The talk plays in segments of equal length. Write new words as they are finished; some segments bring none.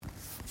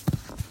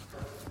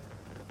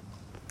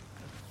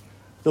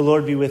The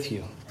Lord be with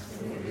you.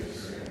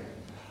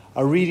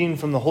 A reading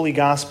from the Holy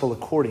Gospel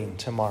according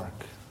to Mark.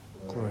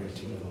 Glory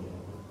to you.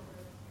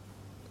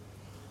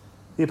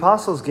 The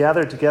apostles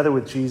gathered together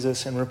with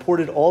Jesus and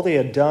reported all they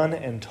had done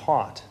and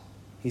taught.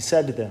 He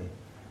said to them,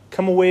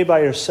 "Come away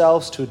by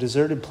yourselves to a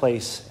deserted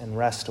place and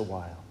rest a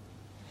while."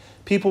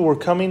 People were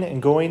coming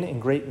and going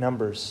in great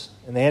numbers,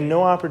 and they had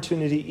no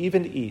opportunity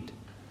even to eat.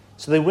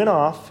 So they went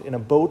off in a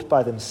boat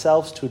by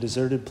themselves to a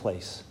deserted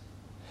place.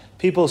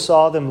 People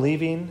saw them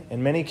leaving,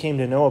 and many came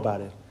to know about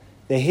it.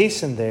 They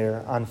hastened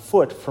there on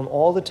foot from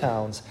all the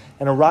towns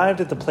and arrived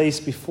at the place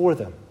before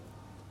them.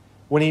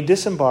 When he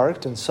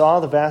disembarked and saw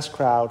the vast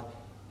crowd,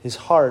 his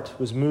heart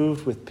was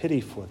moved with pity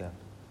for them,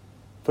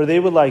 for they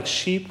were like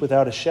sheep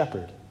without a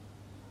shepherd,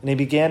 and he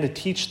began to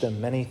teach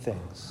them many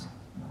things.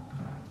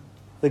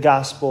 The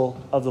Gospel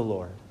of the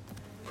Lord.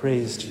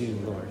 Praise to you,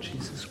 Lord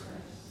Jesus Christ.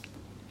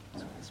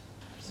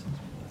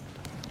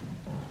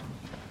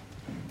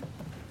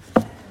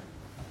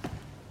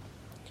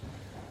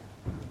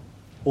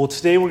 Well,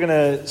 today we're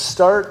going to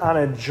start on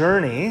a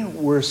journey.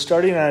 We're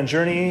starting on a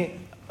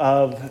journey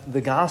of the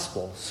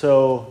Gospel.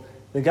 So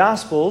the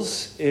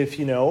Gospels, if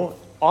you know,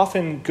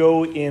 often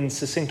go in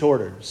succinct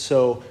order.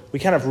 So we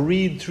kind of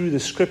read through the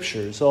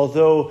Scriptures,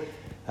 although,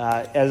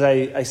 as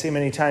I say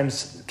many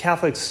times,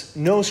 Catholics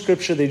know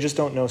Scripture, they just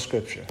don't know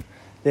Scripture.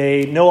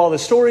 They know all the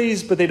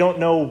stories, but they don't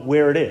know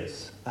where it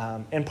is.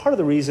 And part of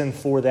the reason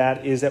for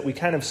that is that we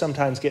kind of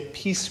sometimes get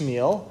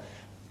piecemeal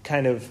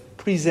kind of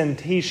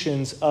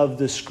presentations of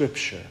the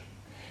Scripture.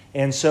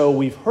 And so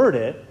we've heard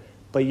it,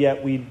 but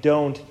yet we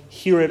don't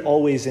hear it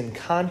always in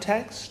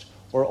context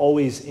or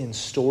always in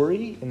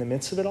story in the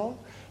midst of it all.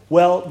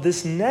 Well,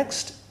 this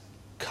next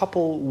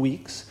couple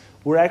weeks,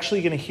 we're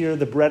actually going to hear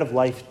the Bread of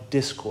Life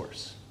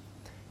discourse.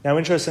 Now,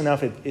 interesting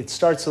enough, it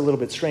starts a little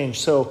bit strange.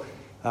 So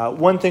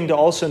one thing to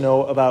also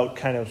know about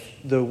kind of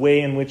the way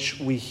in which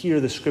we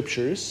hear the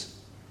Scriptures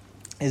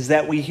is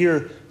that we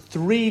hear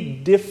three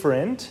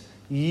different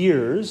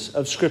years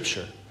of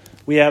Scripture.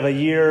 We have a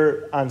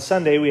year on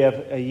Sunday, we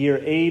have a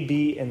year A,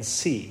 B, and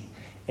C.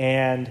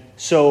 And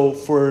so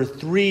for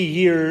 3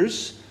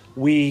 years,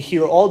 we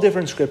hear all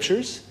different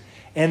Scriptures.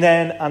 And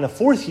then on the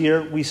fourth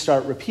year, we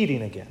start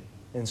repeating again.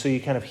 And so you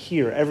kind of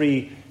hear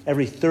every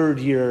third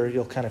year,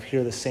 you'll kind of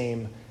hear the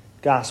same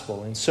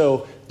gospel. And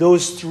so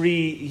those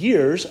 3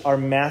 years are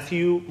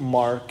Matthew,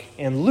 Mark,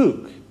 and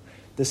Luke,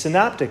 the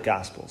synoptic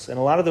gospels. And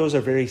a lot of those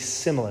are very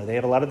similar. They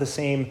have a lot of the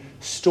same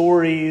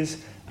stories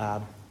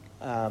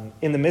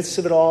in the midst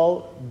of it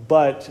all,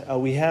 but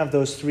we have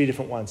those 3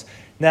 different ones.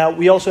 Now,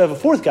 we also have a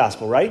fourth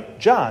gospel, right?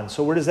 John.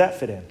 So where does that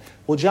fit in?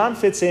 Well, John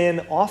fits in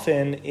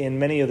often in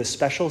many of the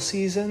special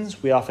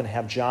seasons. We often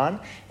have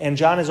John. And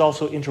John is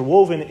also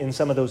interwoven in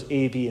some of those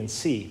A, B, and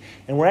C.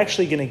 And we're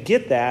actually going to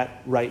get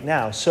that right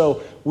now.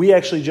 So we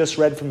actually just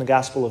read from the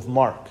Gospel of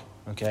Mark.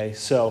 Okay,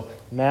 so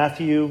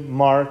Matthew,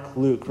 Mark,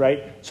 Luke,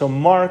 right? So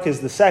Mark is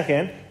the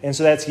second, and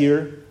so that's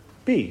year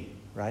B,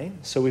 right?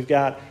 So we've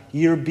got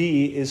year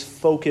B is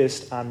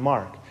focused on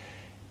Mark.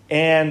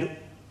 And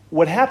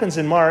what happens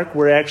in Mark,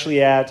 we're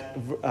actually at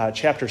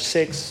chapter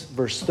 6,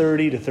 verse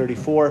 30 to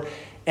 34,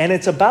 and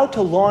it's about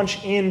to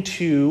launch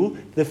into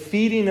the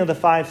feeding of the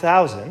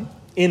 5,000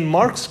 in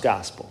Mark's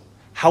gospel.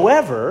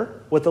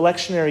 However, what the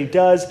lectionary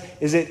does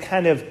is it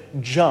kind of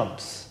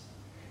jumps.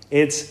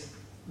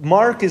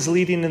 Mark is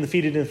leading in the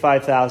feeding of the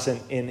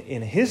 5,000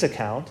 in his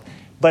account,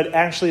 but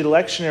actually the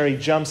lectionary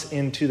jumps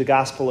into the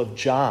Gospel of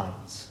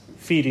John's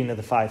feeding of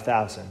the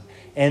 5,000.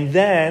 And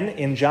then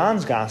in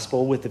John's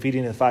Gospel, with the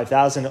feeding of the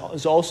 5,000,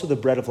 is also the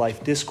Bread of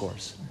Life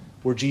discourse,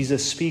 where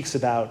Jesus speaks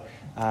about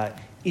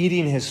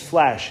eating his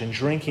flesh and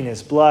drinking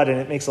his blood, and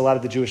it makes a lot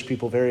of the Jewish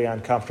people very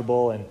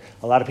uncomfortable, and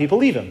a lot of people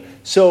leave him.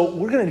 So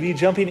we're going to be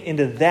jumping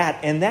into that,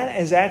 and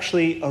that is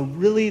actually a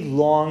really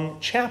long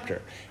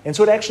chapter. And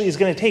so it actually is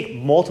going to take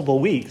multiple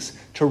weeks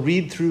to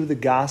read through the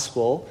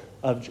Gospel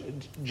of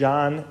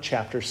John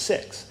chapter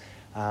 6.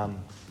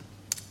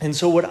 And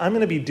so what I'm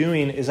going to be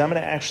doing is I'm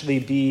going to actually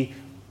be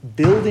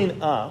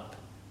building up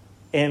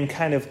and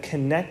kind of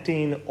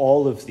connecting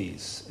all of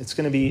these. It's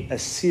going to be a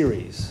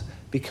series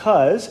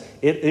because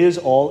it is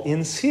all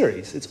in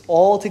series. It's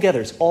all together.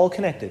 It's all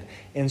connected.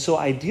 And so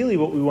ideally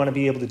what we want to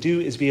be able to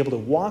do is be able to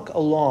walk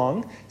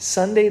along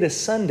Sunday to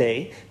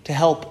Sunday to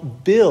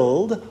help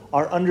build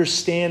our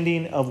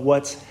understanding of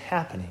what's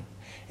happening.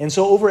 And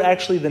so over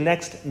actually the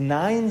next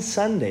 9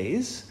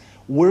 Sundays,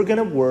 we're going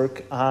to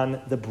work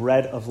on the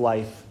Bread of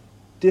Life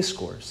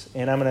discourse.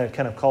 And I'm going to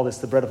kind of call this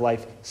the Bread of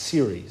Life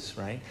series,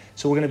 right?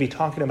 So we're going to be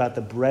talking about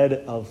the bread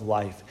of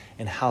life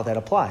and how that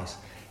applies.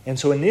 And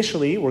so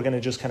initially, we're going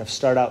to just kind of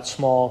start out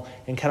small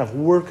and kind of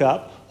work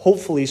up,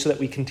 hopefully, so that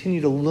we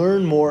continue to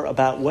learn more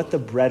about what the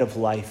bread of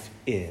life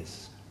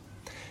is.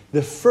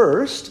 The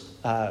first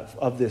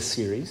of this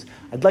series,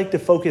 I'd like to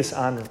focus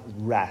on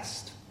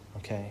rest,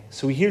 okay?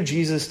 So we hear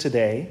Jesus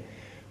today,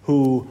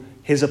 who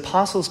his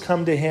apostles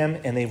come to him,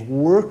 and they've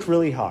worked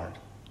really hard,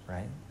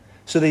 right?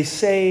 So they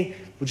say,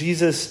 well,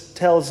 Jesus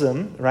tells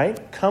them,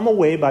 right, come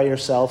away by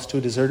yourselves to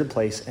a deserted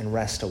place and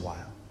rest a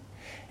while.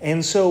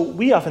 And so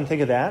we often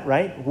think of that,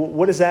 right?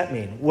 What does that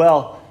mean?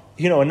 Well,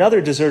 another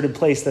deserted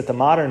place that the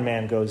modern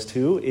man goes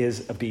to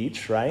is a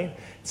beach, right?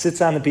 Sits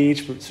on the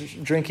beach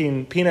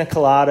drinking pina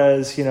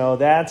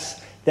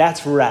coladas,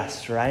 that's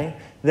rest, right?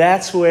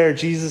 That's where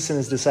Jesus and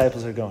his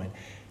disciples are going.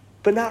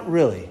 But not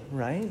really,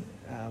 right?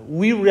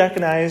 We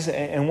recognize,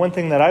 and one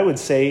thing that I would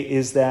say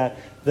is that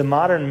the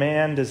modern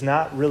man does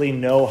not really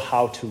know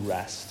how to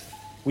rest.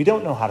 We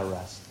don't know how to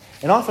rest.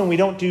 And often we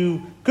don't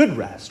do good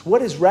rest.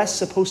 What is rest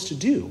supposed to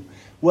do?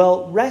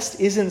 Well, rest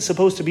isn't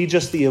supposed to be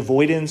just the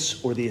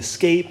avoidance or the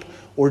escape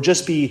or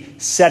just be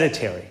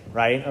sedentary,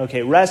 right?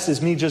 Okay, rest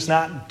is me just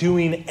not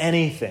doing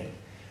anything.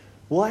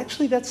 Well,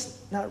 actually, that's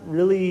not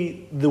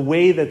really the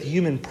way that the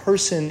human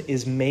person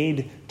is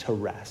made to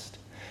rest.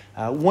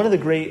 One of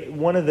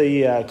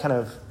the kind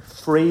of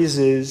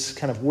phrases,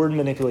 kind of word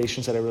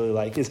manipulations that I really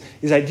like is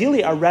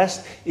ideally our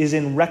rest is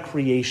in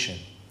recreation.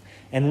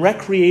 And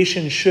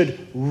recreation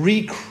should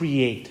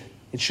recreate.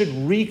 It should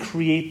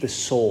recreate the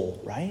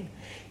soul, right?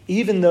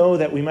 Even though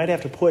that we might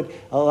have to put,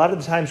 a lot of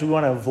the times we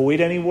want to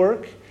avoid any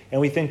work, and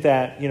we think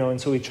that,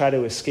 and so we try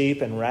to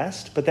escape and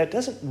rest, but that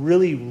doesn't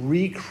really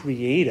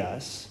recreate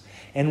us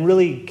and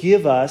really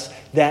give us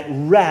that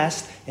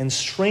rest and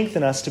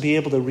strengthen us to be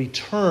able to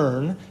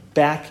return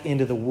back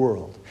into the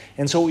world.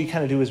 And so what we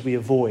kind of do is we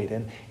avoid.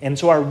 And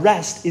so our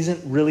rest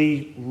isn't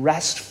really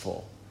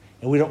restful,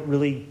 and we don't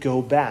really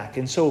go back.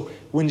 And so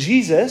when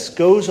Jesus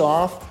goes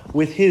off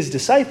with his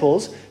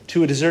disciples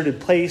to a deserted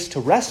place to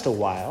rest a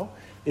while,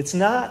 it's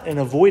not an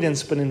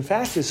avoidance, but in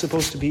fact is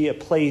supposed to be a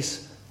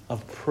place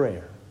of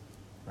prayer,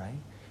 right?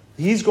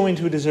 He's going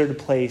to a deserted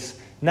place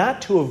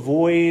not to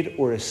avoid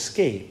or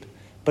escape,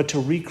 but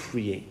to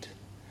recreate,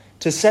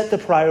 to set the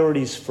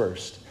priorities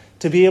first,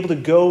 to be able to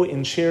go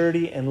in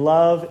charity and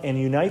love and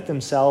unite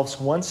themselves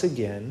once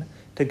again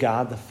to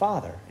God the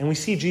Father. And we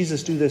see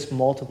Jesus do this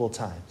multiple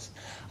times.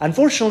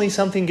 Unfortunately,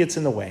 something gets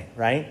in the way,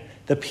 right?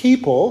 The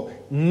people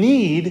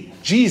need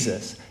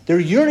Jesus. They're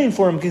yearning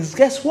for him because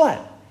guess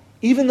what?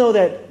 Even though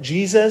that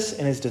Jesus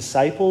and his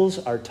disciples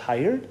are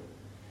tired,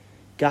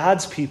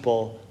 God's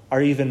people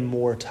are even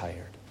more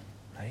tired,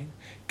 right?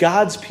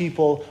 God's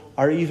people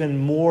are even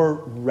more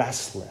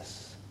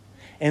restless.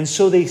 And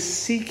so they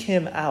seek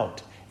him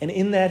out. And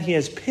in that he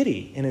has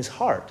pity in his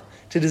heart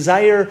to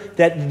desire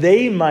that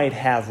they might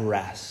have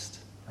rest,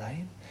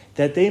 right?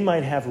 That they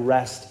might have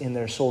rest in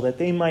their soul, that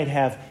they might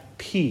have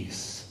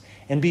peace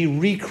and be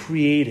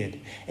recreated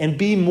and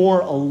be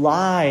more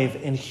alive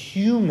and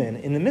human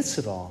in the midst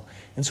of it all.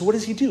 And so what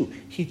does he do?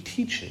 He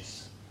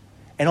teaches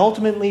and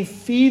ultimately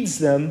feeds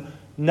them.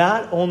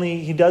 Not only,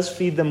 he does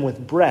feed them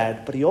with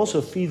bread, but he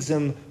also feeds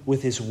them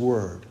with his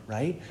word,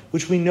 right?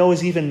 Which we know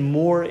is even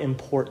more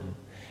important.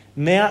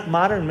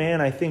 Modern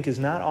man, I think, is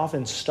not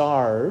often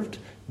starved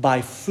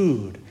by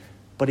food,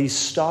 but he's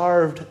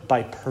starved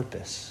by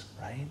purpose,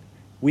 right?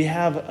 We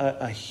have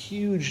a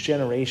huge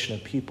generation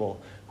of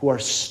people who are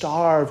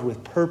starved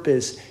with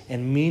purpose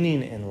and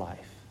meaning in life.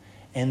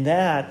 And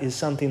that is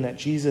something that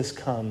Jesus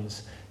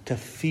comes to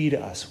feed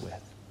us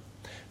with.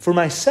 For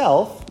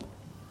myself,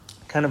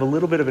 kind of a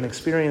little bit of an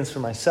experience for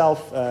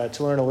myself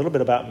to learn a little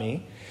bit about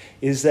me,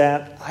 is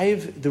that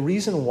the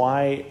reason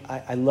why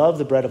I love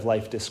the Bread of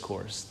Life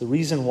discourse, the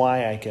reason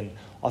why I can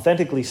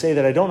authentically say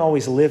that I don't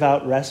always live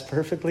out rest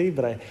perfectly,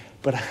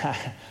 but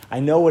I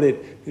know what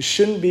it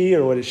shouldn't be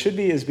or what it should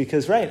be is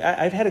because, right,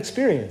 I've had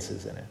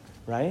experiences in it,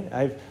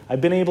 right?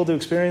 I've been able to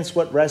experience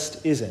what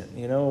rest isn't,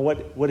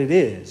 what it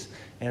is.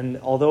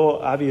 And although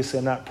obviously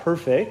I'm not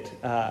perfect,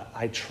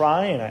 I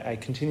try and I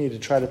continue to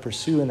try to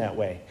pursue in that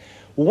way.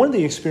 Well, one of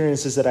the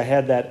experiences that I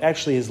had that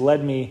actually has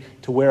led me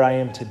to where I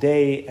am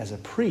today as a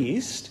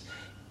priest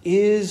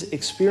is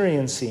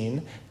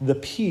experiencing the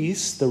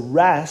peace, the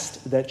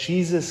rest that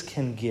Jesus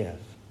can give.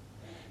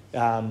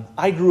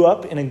 I grew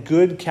up in a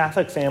good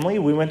Catholic family.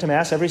 We went to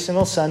Mass every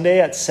single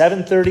Sunday at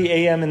 7:30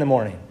 a.m. in the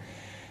morning.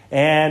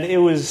 And it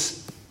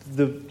was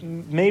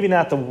maybe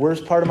not the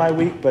worst part of my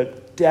week,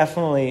 but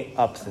definitely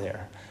up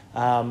there.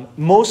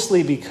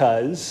 Mostly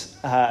because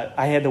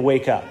I had to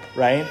wake up,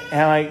 right?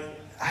 And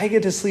I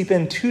get to sleep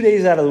in 2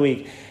 days out of the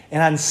week.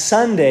 And on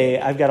Sunday,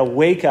 I've got to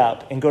wake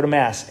up and go to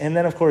Mass. And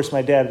then, of course,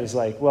 my dad was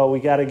like, well, we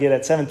got to get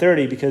at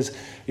 7:30 because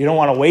you don't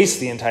want to waste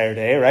the entire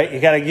day, right? You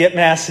got to get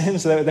Mass in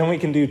so that then we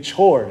can do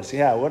chores.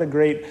 Yeah, what a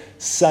great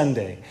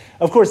Sunday.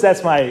 Of course,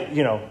 that's my,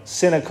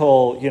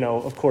 cynical,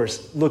 of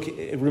course,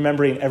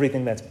 remembering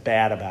everything that's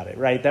bad about it,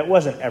 right? That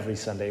wasn't every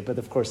Sunday, but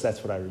of course,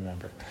 that's what I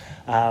remember.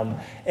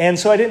 And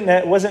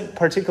so wasn't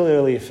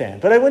particularly a fan.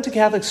 But I went to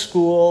Catholic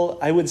school.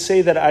 I would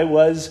say that I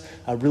was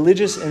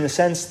religious in the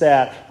sense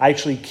that I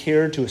actually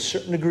cared to a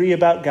certain degree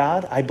about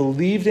God. I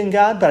believed in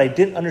God, but I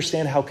didn't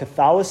understand how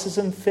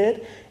Catholicism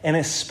fit, and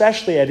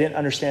especially I didn't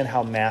understand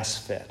how Mass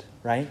fit,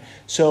 right?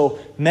 So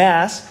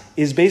Mass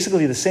is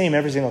basically the same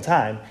every single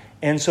time.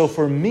 And so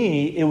for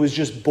me, it was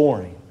just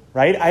boring,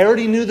 right? I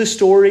already knew the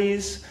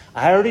stories.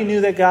 I already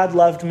knew that God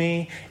loved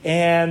me.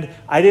 And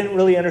I didn't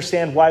really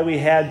understand why we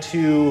had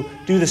to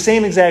do the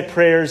same exact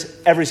prayers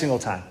every single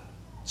time.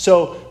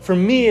 So for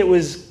me, it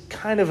was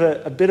kind of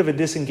a bit of a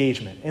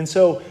disengagement. And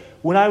so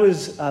when I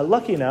was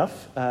lucky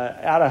enough,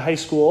 out of high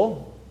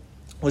school,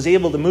 was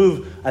able to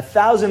move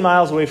 1,000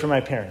 miles away from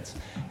my parents.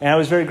 And I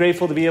was very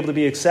grateful to be able to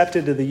be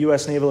accepted to the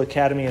U.S. Naval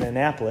Academy in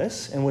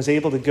Annapolis and was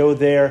able to go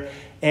there.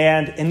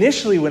 And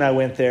initially when I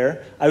went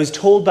there, I was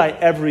told by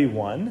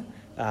everyone,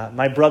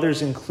 my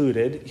brothers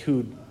included,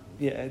 who,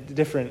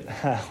 different,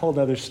 whole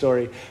other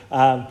story,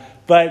 but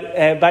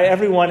by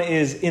everyone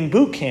is in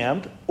boot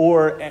camp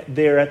or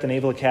there at the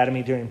Naval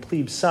Academy during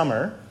plebe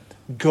summer,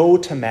 go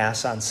to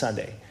Mass on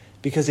Sunday.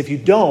 Because if you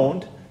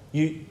don't,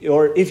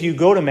 or if you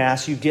go to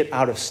Mass, you get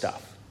out of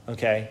stuff,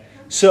 okay?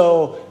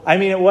 So, I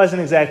mean, it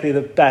wasn't exactly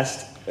the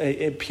best,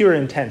 pure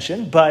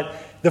intention, but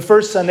the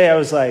first Sunday I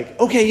was like,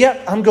 okay,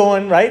 yep, I'm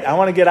going, right? I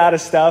want to get out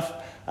of stuff.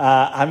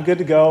 I'm good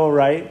to go,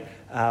 right?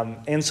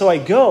 And so I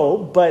go,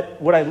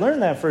 but what I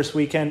learned that first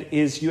weekend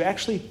is you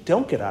actually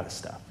don't get out of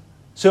stuff.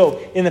 So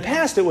in the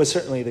past, it was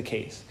certainly the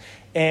case.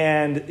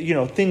 And,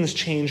 things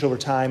change over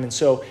time. And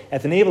so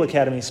at the Naval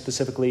Academy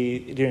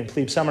specifically during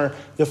plebe summer,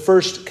 the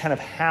first kind of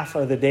half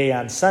of the day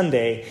on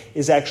Sunday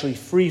is actually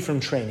free from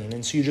training.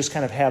 And so you just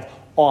kind of have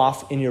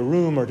off in your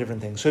room or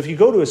different things. So if you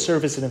go to a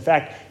service and in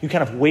fact, you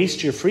kind of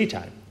waste your free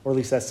time, or at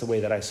least that's the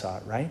way that I saw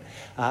it, right?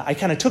 I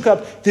kind of took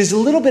up this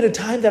little bit of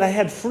time that I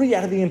had free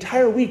out of the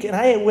entire week, and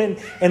I went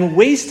and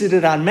wasted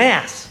it on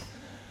Mass.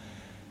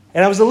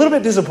 And I was a little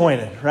bit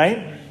disappointed,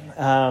 right?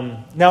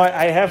 Now,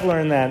 I have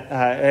learned that,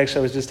 actually,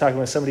 I was just talking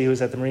with somebody who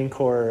was at the Marine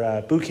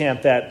Corps boot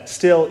camp, that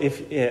still,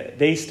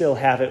 they still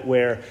have it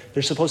where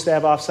they're supposed to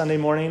have off Sunday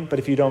morning, but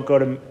if you don't go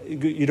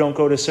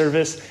to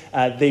service,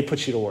 they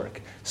put you to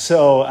work.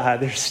 So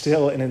there's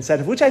still an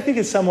incentive, which I think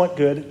is somewhat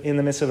good in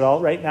the midst of it all,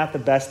 right? Not the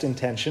best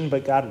intention,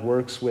 but God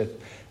works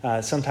with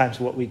sometimes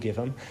what we give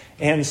him.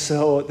 And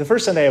so the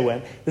first Sunday I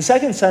went. The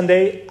second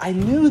Sunday, I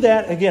knew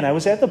that, again, I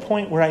was at the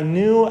point where I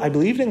knew I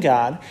believed in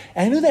God,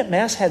 and I knew that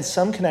Mass had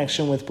some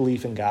connection with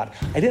belief in God.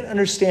 I didn't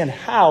understand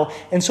how,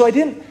 and so I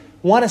didn't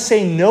want to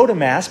say no to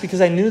Mass because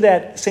I knew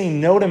that saying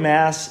no to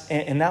Mass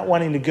and not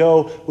wanting to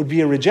go would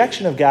be a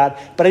rejection of God,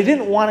 but I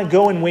didn't want to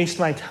go and waste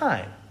my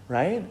time.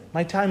 Right?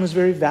 My time was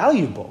very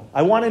valuable.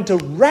 I wanted to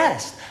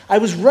rest. I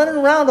was running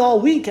around all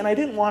week and I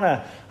didn't want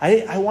to,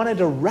 I wanted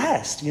to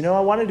rest. I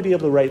wanted to be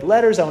able to write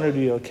letters. I wanted to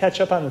be able to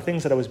catch up on the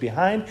things that I was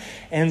behind.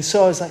 And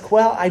so I was like,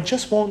 well, I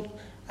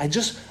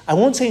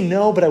won't say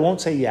no, but I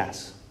won't say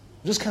yes.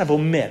 I'll just kind of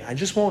omit.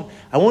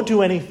 I won't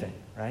do anything,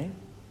 right?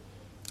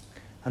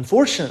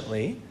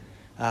 Unfortunately,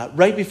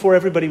 right before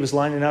everybody was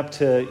lining up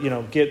to,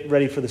 get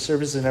ready for the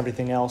services and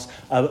everything else,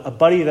 a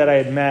buddy that I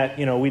had met,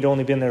 we'd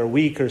only been there a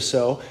week or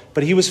so,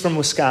 but he was from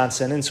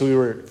Wisconsin, and so we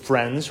were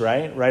friends,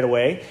 right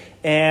away.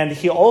 And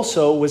he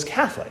also was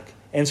Catholic.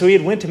 And so he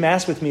had went to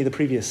Mass with me the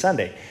previous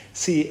Sunday.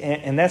 See,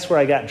 and that's where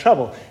I got in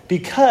trouble,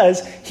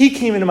 because he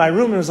came into my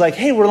room and was like,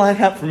 hey, we're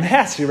lining up for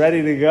Mass. You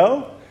ready to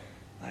go?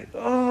 Like,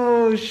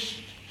 oh,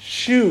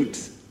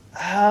 shoot.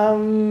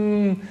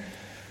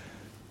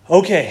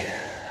 Okay,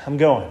 I'm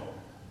going.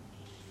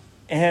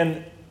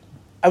 And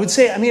I would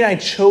say, I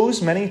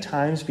chose many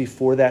times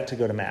before that to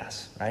go to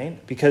Mass, right?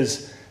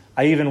 Because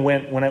I even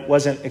went when it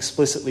wasn't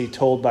explicitly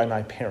told by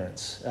my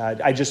parents.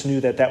 I just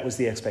knew that was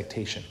the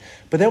expectation.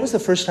 But that was the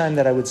first time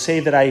that I would say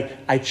that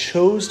I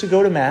chose to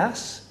go to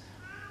Mass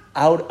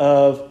out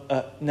of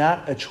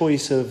not a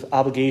choice of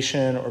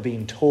obligation or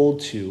being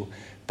told to,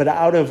 but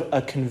out of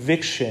a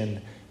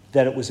conviction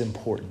that it was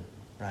important,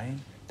 right?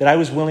 That I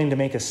was willing to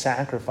make a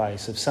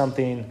sacrifice of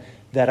something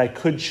that I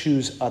could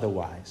choose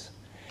otherwise.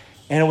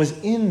 And it was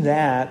in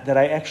that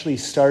I actually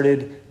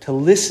started to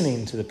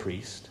listening to the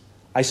priest.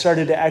 I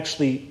started to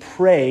actually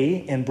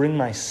pray and bring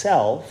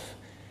myself,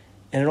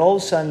 and it all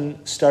of a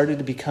sudden started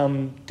to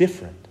become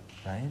different,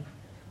 right?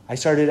 I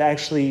started to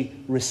actually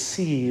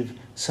receive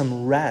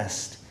some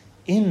rest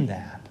in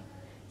that.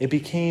 It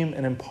became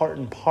an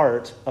important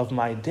part of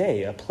my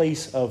day, a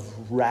place of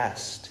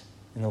rest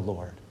in the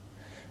Lord.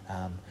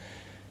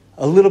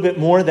 A little bit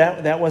more,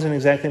 that wasn't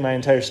exactly my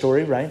entire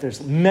story, right?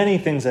 There's many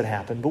things that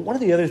happened. But one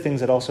of the other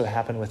things that also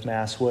happened with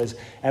Mass was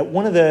at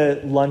one of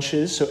the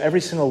lunches, so every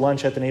single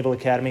lunch at the Naval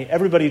Academy,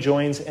 everybody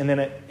joins, and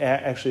then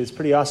actually it's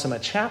pretty awesome. A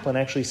chaplain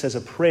actually says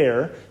a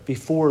prayer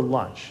before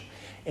lunch.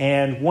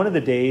 And one of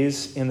the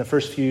days in the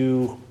first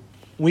few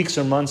weeks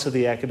or months of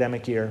the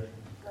academic year,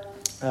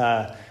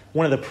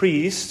 one of the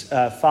priests,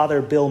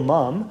 Father Bill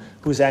Mumm,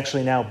 who's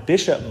actually now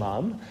Bishop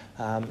Mumm,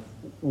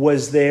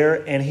 was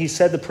there, and he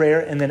said the prayer,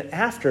 and then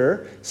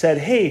after said,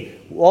 hey,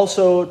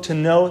 also to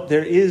note,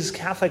 there is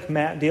Catholic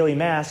daily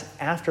Mass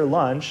after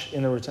lunch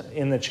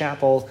in the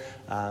chapel,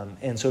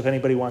 and so if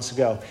anybody wants to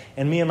go.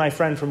 And me and my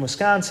friend from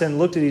Wisconsin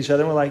looked at each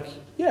other and were like,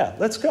 yeah,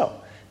 let's go.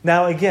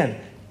 Now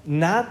again,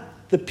 not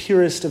the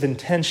purest of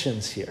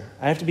intentions here.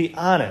 I have to be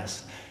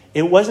honest.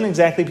 It wasn't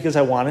exactly because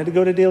I wanted to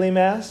go to daily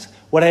Mass.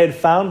 What I had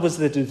found was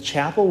that the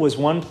chapel was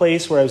one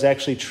place where I was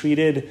actually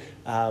treated,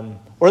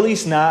 or at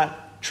least not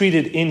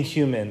treated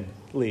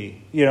inhumanly.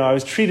 I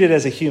was treated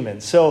as a human.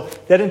 So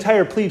that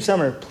entire plebe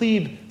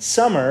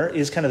summer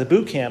is kind of the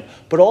boot camp,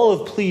 but all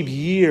of plebe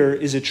year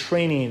is a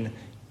training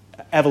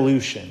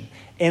evolution.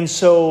 And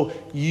so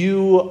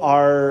you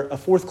are a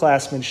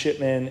fourth-class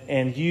midshipman,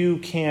 and you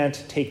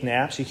can't take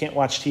naps, you can't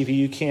watch TV,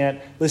 you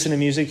can't listen to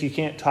music, you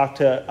can't talk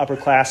to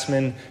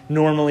upperclassmen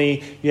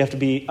normally. You have to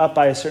be up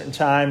by a certain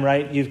time,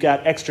 right? You've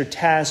got extra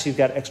tasks, you've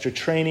got extra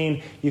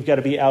training, you've got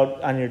to be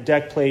out on your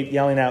deck plate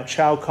yelling out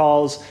chow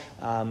calls,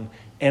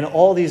 and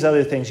all these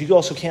other things. You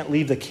also can't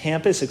leave the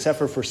campus except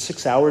for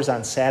 6 hours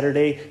on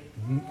Saturday,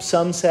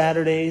 some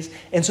Saturdays.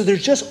 And so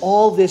there's just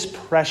all this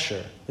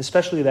pressure,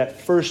 especially that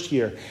first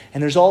year.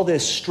 And there's all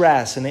this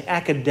stress and the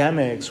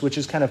academics, which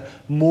is kind of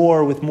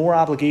with more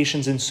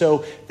obligations. And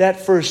so that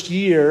first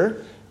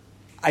year,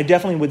 I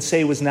definitely would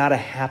say was not a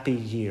happy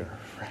year,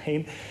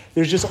 right?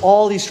 There's just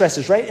all these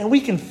stresses, right? And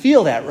we can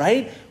feel that,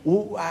 right?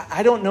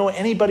 I don't know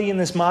anybody in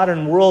this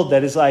modern world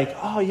that is like,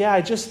 oh yeah,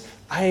 it's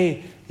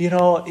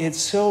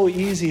so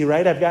easy,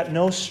 right? I've got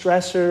no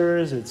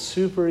stressors. It's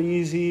super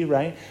easy,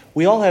 right?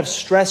 We all have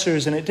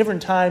stressors, and at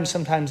different times,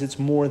 sometimes it's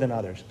more than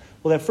others.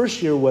 Well, that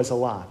first year was a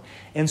lot.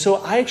 And so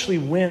I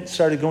actually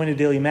started going to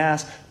daily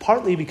mass,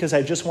 partly because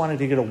I just wanted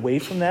to get away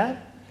from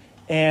that.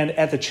 And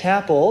at the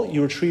chapel,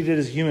 you were treated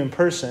as a human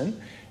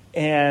person,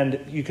 and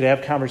you could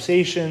have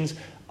conversations.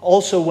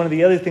 Also, one of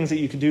the other things that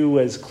you could do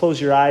was close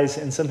your eyes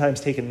and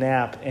sometimes take a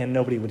nap, and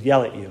nobody would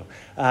yell at you.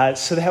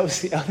 So that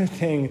was the other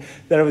thing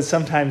that I would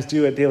sometimes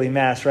do at daily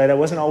mass, right? I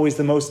wasn't always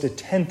the most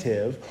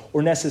attentive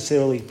or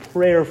necessarily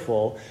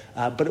prayerful,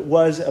 but it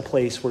was a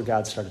place where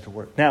God started to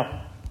work.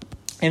 Now,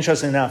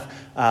 interesting enough,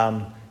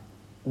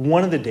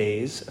 one of the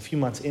days, a few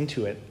months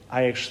into it,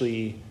 I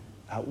actually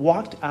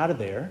walked out of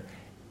there,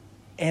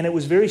 and it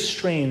was very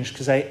strange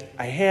because I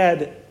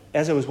had,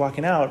 as I was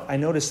walking out, I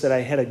noticed that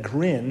I had a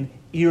grin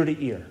ear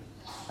to ear.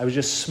 I was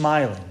just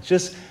smiling,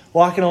 just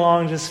walking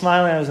along, just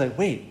smiling. I was like,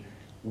 wait,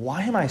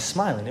 why am I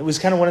smiling? It was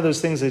kind of one of those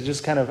things that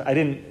just I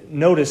didn't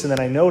notice, and then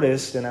I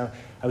noticed, and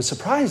I was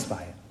surprised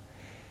by it.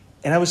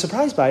 And I was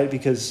surprised by it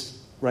because,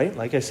 right,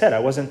 like I said, I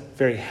wasn't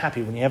very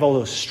happy. When you have all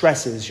those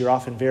stresses, you're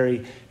often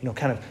very,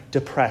 kind of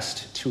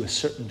depressed to a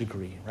certain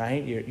degree,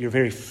 right? You're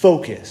very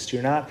focused.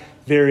 You're not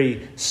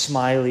very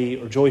smiley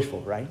or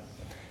joyful, right?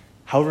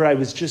 However, I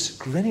was just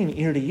grinning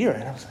ear to ear,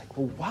 and I was like,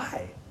 well,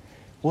 why?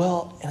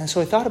 Well, and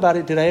so I thought about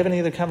it. Did I have any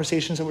other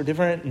conversations that were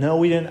different? No,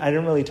 we didn't. I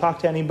didn't really talk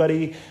to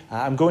anybody.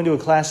 I'm going to a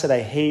class that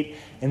I hate.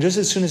 And just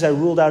as soon as I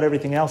ruled out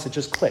everything else, it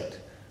just clicked.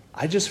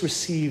 I just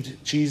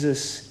received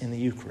Jesus in the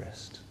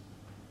Eucharist.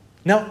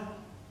 Now,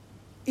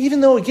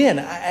 even though, again,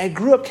 I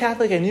grew up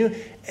Catholic,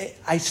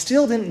 I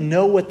still didn't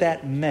know what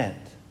that meant.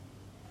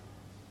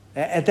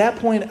 At that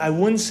point, I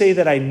wouldn't say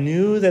that I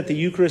knew that the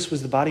Eucharist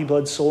was the body,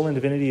 blood, soul, and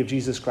divinity of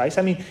Jesus Christ.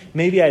 I mean,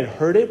 maybe I'd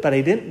heard it, but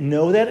I didn't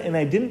know that, and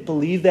I didn't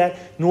believe that,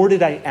 nor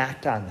did I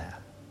act on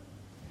that.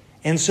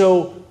 And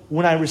so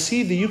when I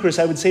received the Eucharist,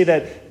 I would say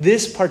that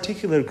this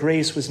particular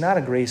grace was not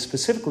a grace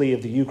specifically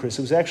of the Eucharist.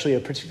 It was actually a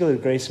particular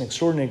grace, an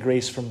extraordinary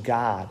grace from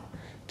God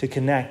to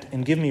connect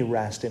and give me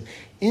rest. And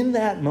in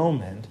that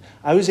moment,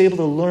 I was able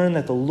to learn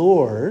that the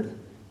Lord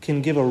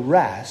can give a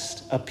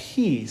rest, a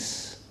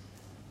peace,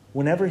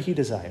 whenever he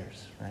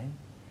desires, right?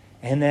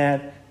 And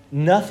that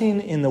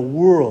nothing in the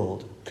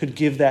world could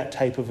give that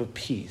type of a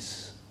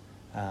peace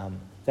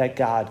that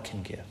God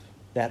can give,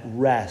 that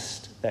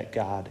rest that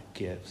God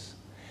gives.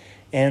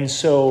 And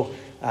so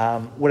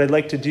what I'd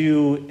like to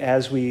do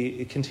as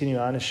we continue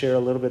on to share a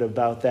little bit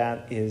about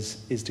that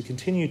is to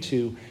continue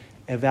to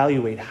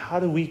evaluate how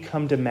do we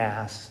come to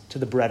Mass, to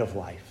the bread of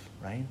life,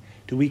 right?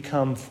 Do we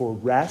come for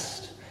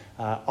rest?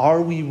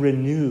 Are we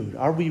renewed?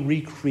 Are we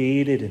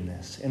recreated in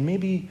this? And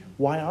maybe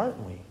why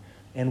aren't we?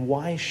 And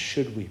why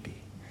should we be?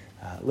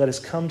 Let us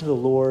come to the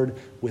Lord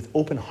with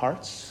open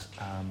hearts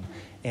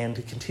and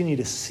to continue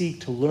to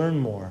seek to learn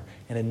more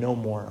and to know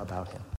more about him.